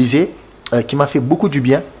ont utilisé, qui m'a fait beaucoup du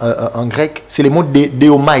bien en grec, c'est le mot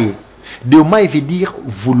déomaï. Déomaï veut dire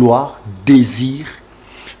vouloir, désir,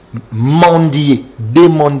 mendier,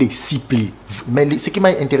 demander, supplier. Mais ce qui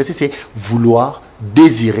m'a intéressé, c'est vouloir,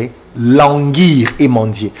 désirer, languir et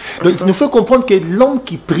mendier. Donc il nous faut comprendre que l'homme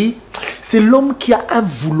qui prie, c'est l'homme qui a un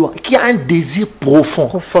vouloir, qui a un désir profond.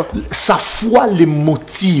 Sa foi le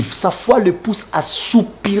motive, sa foi le pousse à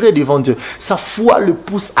soupirer devant Dieu, sa foi le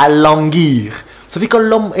pousse à languir. Vous savez, quand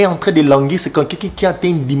l'homme est en train de languir, c'est quand quelqu'un qui atteint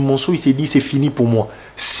une dimension, il s'est dit, c'est fini pour moi.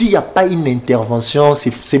 S'il n'y a pas une intervention,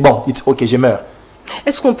 c'est bon, ok, je meurs.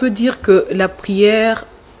 Est-ce qu'on peut dire que la prière,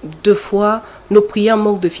 deux fois, nos prières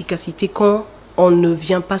manquent d'efficacité quand on ne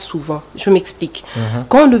vient pas souvent? Je m'explique.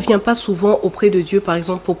 Quand on ne vient pas souvent auprès de Dieu, par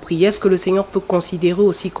exemple, pour prier, est-ce que le Seigneur peut considérer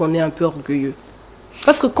aussi qu'on est un peu orgueilleux?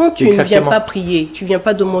 Parce que quand tu ne viens pas prier, tu ne viens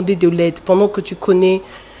pas demander de l'aide, pendant que tu connais...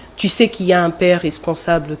 Tu sais qu'il y a un Père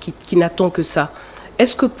responsable qui n'attend que ça.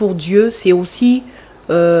 Est-ce que pour Dieu, c'est aussi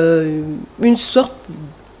une sorte...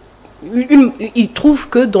 il trouve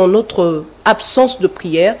que dans notre absence de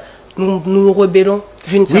prière, nous nous rebellons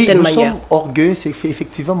d'une certaine manière. Nous sommes orgueilleux, c'est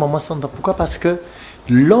effectivement, Maman Sandra. Pourquoi? Parce que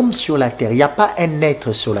L'homme sur la terre, il n'y a pas un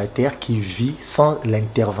être sur la terre qui vit sans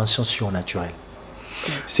l'intervention surnaturelle.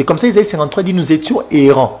 C'est comme ça, Isaïe 53 dit, nous étions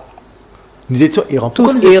errants. Nous étions errants.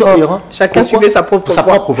 Pourquoi nous étions errants? Chacun suivait sa propre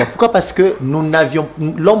voie. Pourquoi? Parce que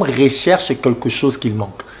l'homme recherche quelque chose qu'il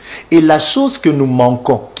manque. Et la chose que nous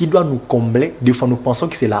manquons, qui doit nous combler, des fois nous pensons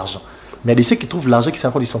que c'est l'argent. Mais il y a des ceux qui trouvent l'argent qui c'est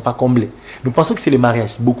encore, ils ne sont pas comblés. Nous pensons que c'est le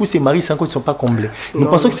mariage. Beaucoup se marient, c'est encore, ils ne sont pas comblés. Nous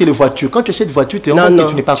pensons que c'est les voitures. Quand tu achètes une voiture, tu es que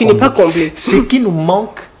tu n'es pas comblé. Ce qui nous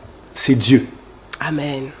manque, c'est Dieu.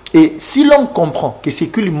 Amen. Et si l'homme comprend que ce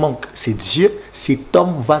qui lui manque, c'est Dieu, cet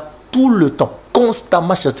homme va tout le temps,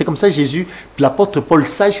 constamment chercher. C'est comme ça Jésus, l'apôtre Paul,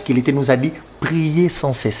 sage qu'il était, nous a dit, prier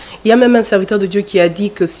sans cesse. Il y a même un serviteur de Dieu qui a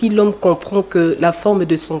dit que si l'homme comprend que la forme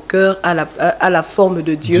de son cœur a la forme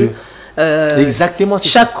de Dieu. Exactement.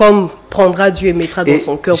 Chaque homme prendra Dieu et mettra dans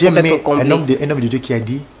son cœur pour être comblé. Un homme de Dieu qui a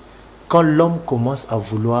dit, quand l'homme commence à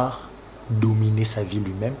vouloir dominer sa vie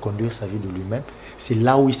lui-même, conduire sa vie de lui-même, c'est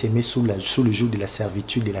là où il se met sous le joug de la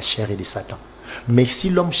servitude de la chair et de Satan. Mais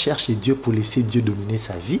si l'homme cherche Dieu pour laisser Dieu dominer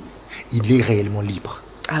sa vie, il est réellement libre.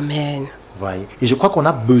 Amen. Voyez. Et je crois qu'on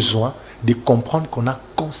a besoin de comprendre qu'on a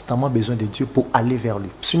constamment besoin de Dieu pour aller vers lui.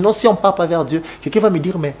 Sinon, si on ne part pas vers Dieu, quelqu'un va me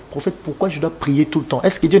dire, mais prophète, pourquoi je dois prier tout le temps?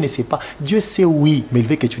 Est-ce que Dieu ne sait pas? Dieu sait, oui, mais il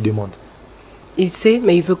veut que tu demandes. Il sait,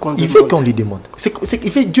 mais il veut qu'on demande. Il veut qu'on lui demande.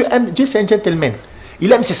 Dieu, c'est un gentleman.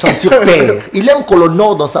 Il aime se sentir père. Il aime qu'on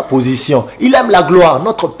l'honore dans sa position. Il aime la gloire.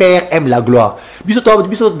 Notre Père aime la gloire.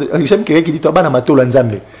 J'aime quelqu'un qui dit, toi,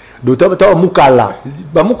 Docteur Mukala,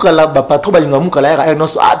 patron Mukala,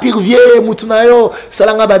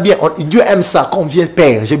 Dieu aime ça. Quand on vient,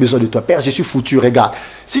 Père, j'ai besoin de toi. Père, je suis foutu, regarde.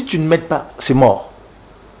 Si tu ne m'aides pas, c'est mort.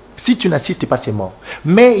 Si tu n'assistes pas, c'est mort.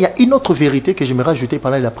 Mais il y a une autre vérité que j'aimerais rajouter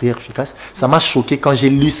pendant la prière efficace. Ça m'a choqué quand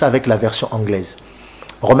j'ai lu ça avec la version anglaise.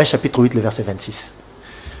 Romains chapitre 8, le verset 26.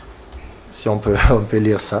 Si on peut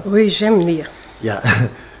lire ça. Oui, j'aime lire. Yeah.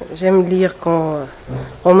 J'aime lire quand...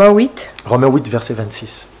 Romains 8. Romains 8, verset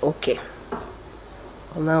 26. Ok.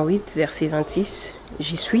 Romains 8, verset 26.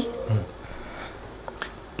 J'y suis.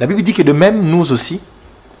 La Bible dit que de même, nous aussi,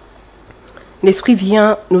 l'Esprit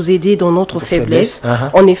vient nous aider dans notre faiblesse.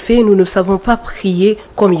 En effet, nous ne savons pas prier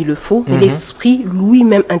comme il le faut, mais l'Esprit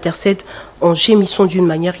lui-même intercède en gémissant d'une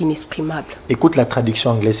manière inexprimable. Écoute la traduction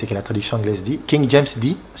anglaise, c'est que la traduction anglaise dit, King James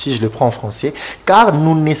dit, si je le prends en français, car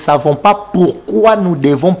nous ne savons pas pourquoi nous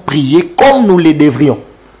devons prier comme nous le devrions.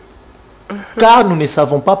 Car nous ne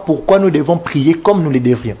savons pas pourquoi nous devons prier comme nous le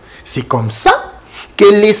devrions. C'est comme ça que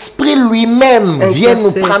l'Esprit lui-même vient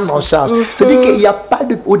nous prendre en charge. C'est-à-dire qu'il n'y a pas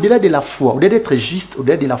au-delà de la foi, au-delà d'être juste,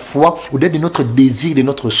 au-delà de la foi, au-delà de notre désir, de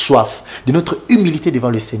notre soif, de notre humilité devant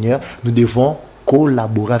le Seigneur, nous devons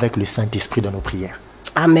collaborer avec le Saint-Esprit dans nos prières.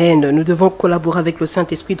 Amen. Nous devons collaborer avec le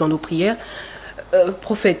Saint-Esprit dans nos prières.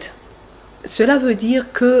 Prophète, cela veut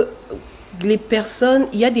dire que les personnes,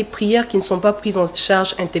 il y a des prières qui ne sont pas prises en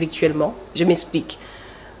charge intellectuellement. Je m'explique.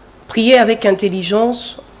 Prier avec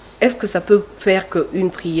intelligence, est-ce que ça peut faire que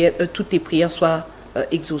toutes les prières soient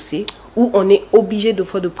exaucées, ou on est obligé de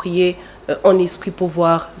fois de prier en esprit pour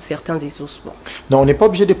voir certains exaucements? Non, on n'est pas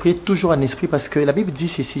obligé de prier toujours en esprit, parce que la Bible dit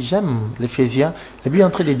ceci, j'aime l'Éphésiens, la Bible est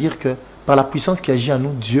en train de dire que par la puissance qui agit en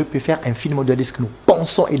nous, Dieu peut faire infiniment au-delà de ce que nous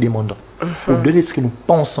pensons et demandons. Au-delà de ce que nous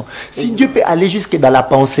pensons. Si Dieu peut aller jusque dans la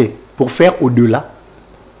pensée pour faire au-delà,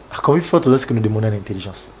 comme il faut entendre ce que nous demandons à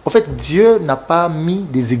l'intelligence. En fait, Dieu n'a pas mis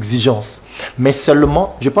des exigences, mais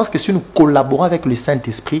seulement, je pense que si nous collaborons avec le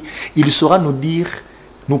Saint-Esprit, il saura nous dire,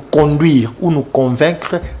 nous conduire ou nous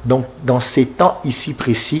convaincre dans ces temps ici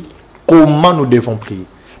précis, comment nous devons prier.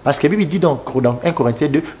 Parce que la Bible dit dans 1 Corinthiens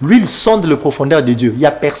 2, lui il sonde le profondeur de Dieu. Il n'y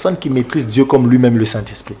a personne qui maîtrise Dieu comme lui-même le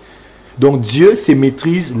Saint-Esprit. Donc Dieu se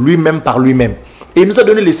maîtrise lui-même par lui-même. Et il nous a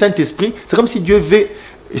donné le Saint-Esprit. C'est comme si Dieu veut...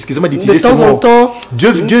 Excusez-moi d'utiliser ce mot. De temps en temps,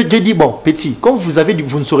 Dieu dit, bon, petit, comme vous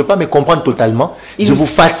ne saurez pas me comprendre totalement, je vous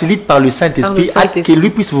facilite par le Saint-Esprit à que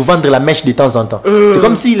lui puisse vous vendre la mèche de temps en temps. C'est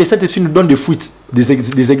comme si le Saint-Esprit nous donne des fuites, des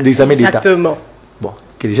examens d'état. Exactement. Bon,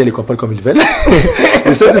 que les gens les comprennent comme ils veulent.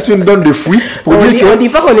 Le Saint-Esprit nous donne des fuites pour dire que... On ne dit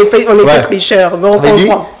pas qu'on est pas tricheur, mais on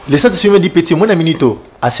comprend. Le Saint-Esprit me dit, petit, mon aminito,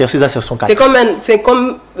 assertion 4.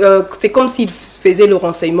 C'est comme s'il faisait le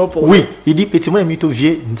renseignement pour oui, il dit, petit, mon aminito,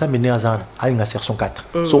 viens, nous amener à une assertion 4.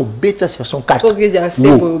 So, bête assertion 4.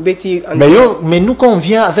 Mais nous, quand on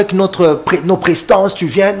vient avec nos prestances, tu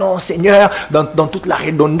viens, non, Seigneur, dans toute la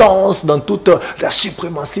redondance, dans toute la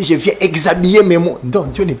suprématie, je viens examiner mes mots. Non,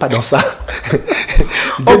 Dieu n'est pas dans ça.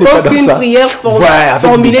 On pense qu'une prière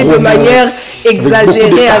formulée de manière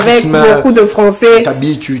exagérée, avec beaucoup de français.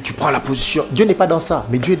 Tu prends la position. Dieu n'est pas dans ça,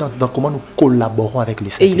 mais Dieu est dans comment nous collaborons avec le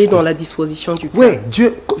Saint-Esprit. Saint-Esprit. Et il est dans la disposition du cœur. Oui,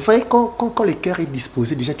 Dieu, vous voyez, quand le cœur est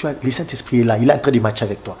disposé, déjà, tu as, le Saint-Esprit est là, il est en train de matcher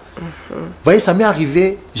avec toi. Vous voyez, ça m'est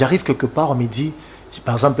arrivé, j'arrive quelque part, on me dit,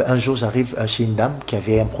 par exemple, un jour, j'arrive chez une dame qui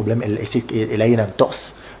avait un problème, elle a eu une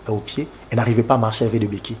entorse au pied, elle n'arrivait pas à marcher, elle avait des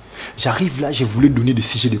béquilles. J'arrive là, j'ai voulu donner des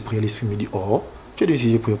sujets de prière, l'Esprit me dit, oh, tu as des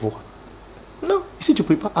sujets de prière pourquoi? Non, ici tu ne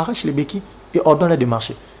pries pas, arrache les béquilles et ordonne-la de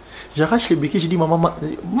marcher. J'arrache les béquilles, je dis, maman,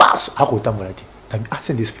 marche. Ah,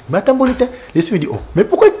 Saint-Esprit. Mais attends, l'Esprit me dit, oh, mais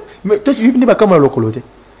pourquoi? Mais toi, tu n'es pas comme un locoloté.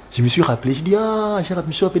 Je me suis rappelé, je dis, je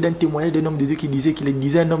me suis rappelé d'un témoignage d'un homme de Dieu qui disait qu'il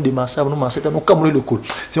disait un homme de marché, nous marchait, nous camons le col.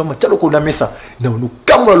 C'est maman, tu as le col dans ça. Non, nous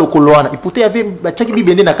camons le col. Et pourtant, il y avait un tchaki qui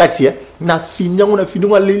venait dans la quartier. On a fini,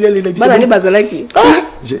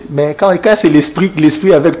 mais quand c'est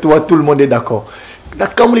l'esprit avec toi, tout le monde est d'accord.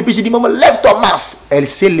 J'ai dit, maman, lève-toi, marche. Elle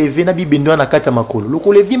s'est levée, elle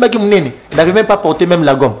n'avait même pas porté même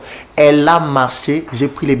la gomme. Elle a marché, j'ai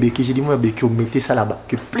pris les béquilles, j'ai dit, moi, béquilles, mettez ça là-bas.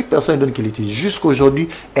 Que plus personne ne donne qu'elle utilise. Jusqu'aujourd'hui,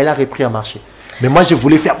 elle a repris à marcher. Mais moi, je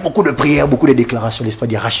voulais faire beaucoup de prières, beaucoup de déclarations. L'esprit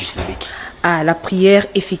dit, arrache ces béquilles. Ah, la prière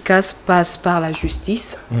efficace passe par la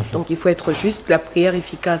justice. Donc, il faut être juste. La prière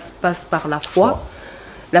efficace passe par la foi.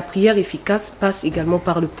 La prière efficace passe également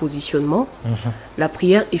par le positionnement. La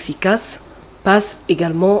prière efficace passe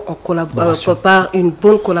également en par une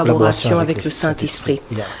bonne collaboration avec le Saint-Esprit.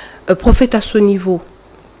 Prophète, à ce niveau,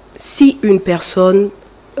 si une personne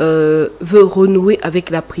veut renouer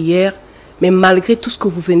avec la prière, mais malgré tout ce que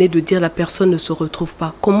vous venez de dire, la personne ne se retrouve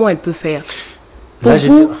pas, comment elle peut faire? Pour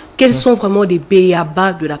vous, quels sont vraiment les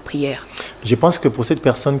béabas de la prière? Je pense que pour cette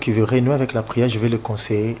personne qui veut renouer avec la prière, je vais le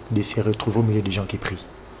conseiller de se retrouver au milieu des gens qui prient.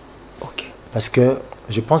 Parce que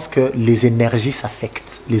je pense que les énergies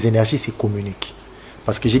s'affectent, les énergies se communiquent.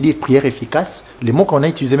 Parce que j'ai dit prière efficace, le mot qu'on a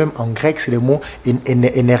utilisé même en grec, c'est le mot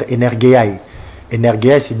énergéai.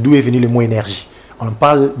 Énergéai, c'est d'où est venu le mot énergie. On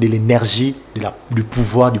parle de l'énergie, du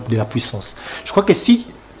pouvoir, de la puissance. Je crois que si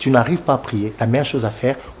tu n'arrives pas à prier, la meilleure chose à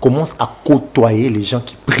faire, commence à côtoyer les gens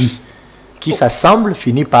qui prient. Qui s'assemblent,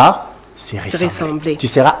 finit par se ressembler. Tu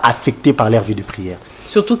seras affecté par leur vie de prière.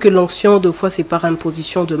 Surtout que l'onction, deux fois, c'est par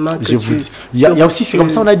imposition de main. Il y a aussi, c'est comme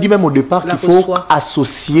ça, on a dit même au départ qu'il faut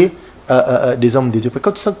associer des hommes de Dieu.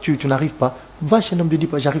 Quand tu sens que tu n'arrives pas, va chez un homme de Dieu,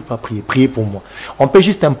 j'arrive pas à prier, priez pour moi. On peut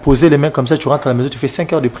juste imposer les mains comme ça, tu rentres à la maison, tu fais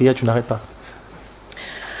 5 heures de prière, tu n'arrêtes pas.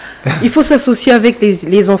 Il faut s'associer avec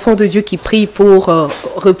les enfants de Dieu qui prient pour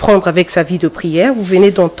reprendre avec sa vie de prière. Vous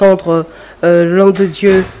venez d'entendre l'homme de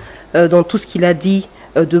Dieu dans tout ce qu'il a dit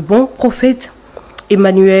de bon. Prophète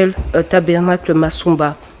Emmanuel, tabernacle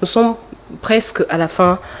Masumba. Nous sommes presque à la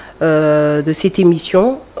fin de cette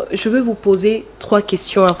émission. Je vais vous poser 3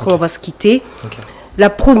 questions, après on va se quitter. La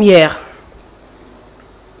première,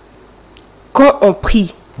 quand on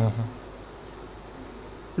prie,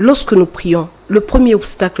 lorsque nous prions, le premier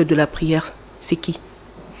obstacle de la prière, c'est qui?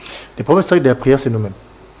 Le premier obstacle de la prière, c'est nous-mêmes.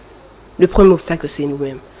 Le premier obstacle, c'est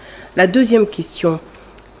nous-mêmes. La deuxième question,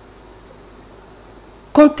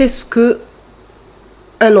 quand est-ce que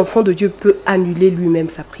un enfant de Dieu peut annuler lui-même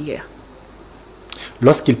sa prière?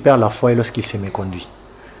 Lorsqu'il perd la foi et lorsqu'il s'est méconduit.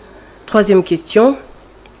 Troisième question.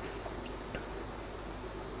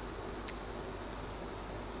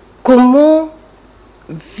 Comment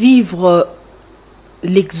vivre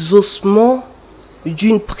l'exaucement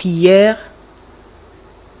d'une prière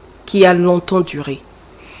qui a longtemps duré?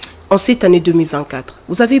 En cette année 2024,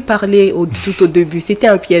 vous avez parlé tout au début, c'était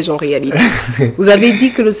un piège en réalité. Vous avez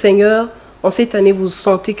dit que le Seigneur, en cette année, vous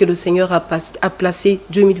sentez que le Seigneur a placé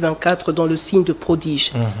 2024 dans le signe de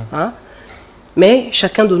prodige. Hein? Mais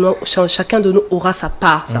chacun de nous aura sa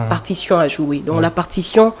part, sa partition à jouer. Donc la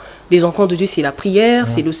partition des enfants de Dieu, c'est la prière,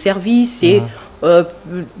 c'est le service, c'est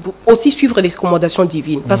aussi suivre les recommandations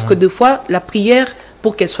divines. Parce que des fois, la prière,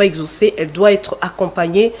 pour qu'elle soit exaucée, elle doit être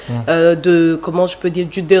accompagnée de, comment je peux dire,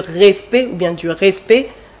 de respect, ou bien du respect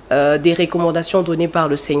des recommandations données par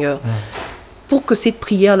le Seigneur. Pour que cette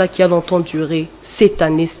prière-là qui a longtemps duré, cette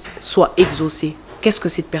année, soit exaucée, qu'est-ce que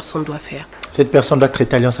cette personne doit faire? Cette personne doit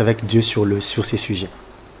traiter alliance avec Dieu sur ces sujets.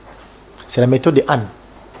 C'est la méthode de Anne.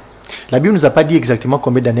 La Bible ne nous a pas dit exactement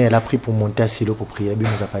combien d'années elle a pris pour monter à Silo pour prier. La Bible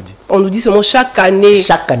ne nous a pas dit. On nous dit seulement chaque année.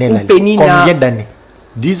 Chaque année, combien d'années?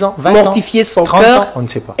 10 ans, 20 mortifier ans, son 30 cœur, ans, on ne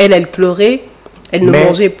sait pas. Elle pleurait, elle ne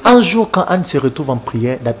mangeait pas. Un jour, quand Anne se retrouve en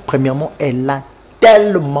prière, premièrement, elle a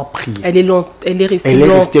tellement prié. Elle est restée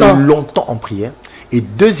longtemps en prière. Et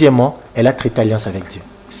deuxièmement, elle a traité alliance avec Dieu.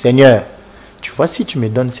 Seigneur, tu vois, si tu me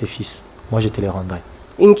donnes ces fils, moi je te les rendrai.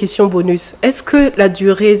 Une question bonus. Est-ce que la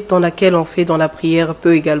durée dans laquelle on fait dans la prière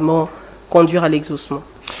peut également conduire à l'exaucement?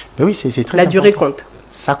 Ben oui, c'est très important. La durée compte.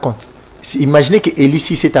 Ça compte. Imaginez qu'Élie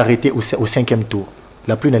s'est arrêté au 5e tour.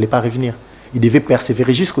 La pluie n'allait pas revenir. Il devait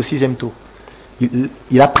persévérer jusqu'au 6e tour.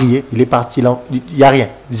 il a prié, il est parti, il n'y a rien.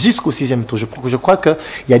 Jusqu'au 6e tour. Je crois qu'il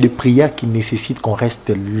y a des prières qui nécessitent qu'on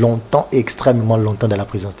reste longtemps, extrêmement longtemps dans la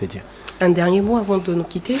présence de Dieu. Un dernier mot avant de nous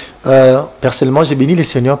quitter? Personnellement, j'ai béni le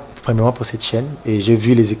Seigneur premièrement pour cette chaîne et j'ai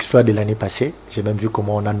vu les exploits de l'année passée. J'ai même vu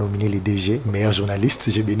comment on a nominé les DG, meilleurs journalistes.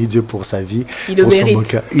 J'ai béni Dieu pour sa vie. Il le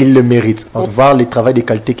mérite. Il le mérite. Donc, voir le travail de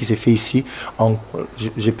qualité qui s'est fait ici,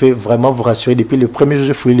 je peux vraiment vous rassurer, depuis le premier jour où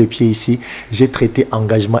j'ai foulé le pied ici, j'ai traité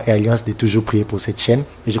engagement et alliance de toujours prier pour cette chaîne.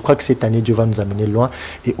 Et je crois que cette année, Dieu va nous amener loin.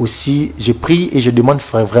 Et aussi, je prie et je demande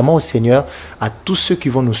vraiment au Seigneur, à tous ceux qui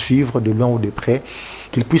vont nous suivre de loin ou de près,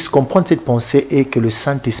 qu'ils puissent comprendre cette pensée et que le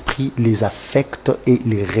Saint-Esprit les affecte et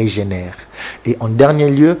les régénère. Et en dernier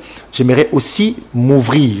lieu, j'aimerais aussi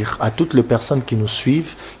m'ouvrir à toutes les personnes qui nous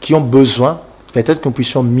suivent, qui ont besoin, peut-être que nous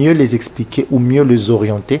puissions mieux les expliquer ou mieux les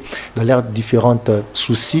orienter dans leurs différents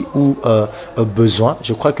soucis ou besoins.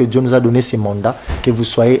 Je crois que Dieu nous a donné ces mandats, que vous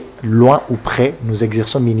soyez loin ou près, nous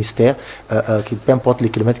exerçons ministère, peu importe les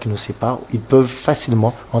kilomètres qui nous séparent, ils peuvent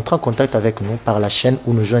facilement entrer en contact avec nous par la chaîne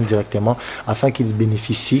ou nous joindre directement afin qu'ils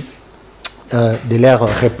bénéficient de leurs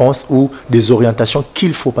réponses ou des orientations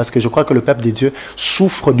qu'il faut, parce que je crois que le peuple de Dieu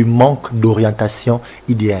souffre du manque d'orientation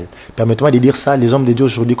idéale. Permettez-moi de dire ça, les hommes de Dieu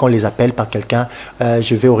aujourd'hui, quand on les appelle par quelqu'un,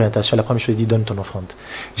 je vais orientation, la première chose, il dit donne ton offrande.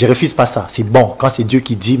 Je refuse pas ça, c'est bon quand c'est Dieu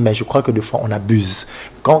qui dit, mais je crois que des fois on abuse.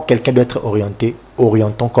 Quand quelqu'un doit être orienté,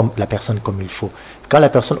 orientons comme la personne comme il faut. Quand la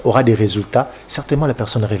personne aura des résultats, certainement la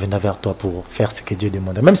personne reviendra vers toi pour faire ce que Dieu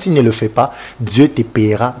demande. Même s'il ne le fait pas, Dieu te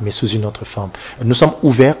payera, mais sous une autre forme. Nous sommes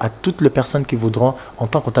ouverts à toutes les personnes qui voudront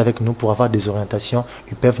entrer en contact avec nous pour avoir des orientations.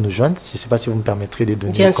 Ils peuvent nous joindre. Je ne sais pas si vous me permettrez de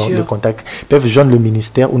donner le contact. Ils peuvent joindre le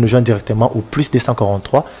ministère ou nous joindre directement au plus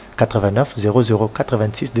 243 89 00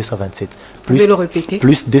 86 227. Vous pouvez le répéter.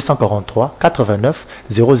 Plus 243 89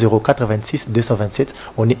 00 86 227.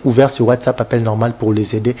 On est ouvert sur WhatsApp, appel normal pour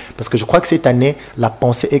les aider. Parce que je crois que cette année, la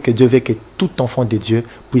pensée est que Dieu veut que tout enfant de Dieu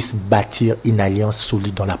puisse bâtir une alliance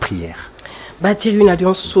solide dans la prière. Bâtir une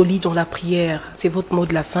alliance solide dans la prière, c'est votre mot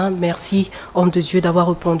de la fin. Merci, homme de Dieu, d'avoir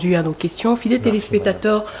répondu à nos questions. Fidèles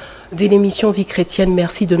téléspectateurs de l'émission Vie Chrétienne,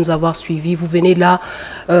 merci de nous avoir suivis. Vous venez là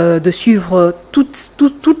de suivre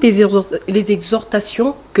toutes les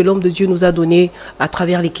exhortations que l'homme de Dieu nous a données à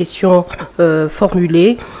travers les questions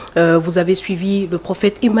formulées. Vous avez suivi le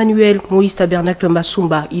prophète Emmanuel, Moïse Tabernacle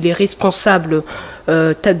Masumba. Il est responsable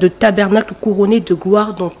de tabernacle couronné de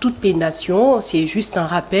gloire dans toutes les nations. C'est juste un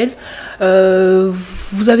rappel.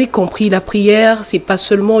 Vous avez compris, la prière, c'est pas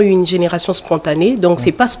seulement une génération spontanée. Donc,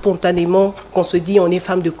 c'est pas spontanément qu'on se dit on est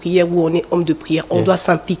femme de prière ou on est homme de prière. On doit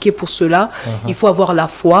s'impliquer pour cela. Il faut avoir la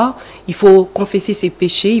foi. Il faut confesser ses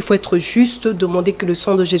péchés. Il faut être juste, demander que le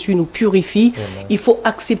sang de Jésus nous purifie. Il faut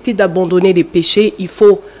accepter d'abandonner les péchés. Il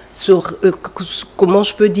faut comment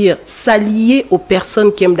je peux dire, s'allier aux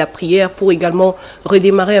personnes qui aiment la prière pour également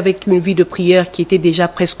redémarrer avec une vie de prière qui était déjà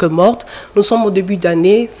presque morte. Nous sommes au début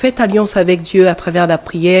d'année, faites alliance avec Dieu à travers la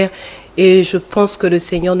prière et je pense que le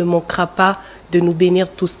Seigneur ne manquera pas de nous bénir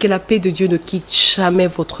tous. Que la paix de Dieu ne quitte jamais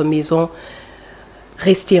votre maison.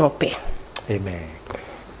 Restez en paix. Amen.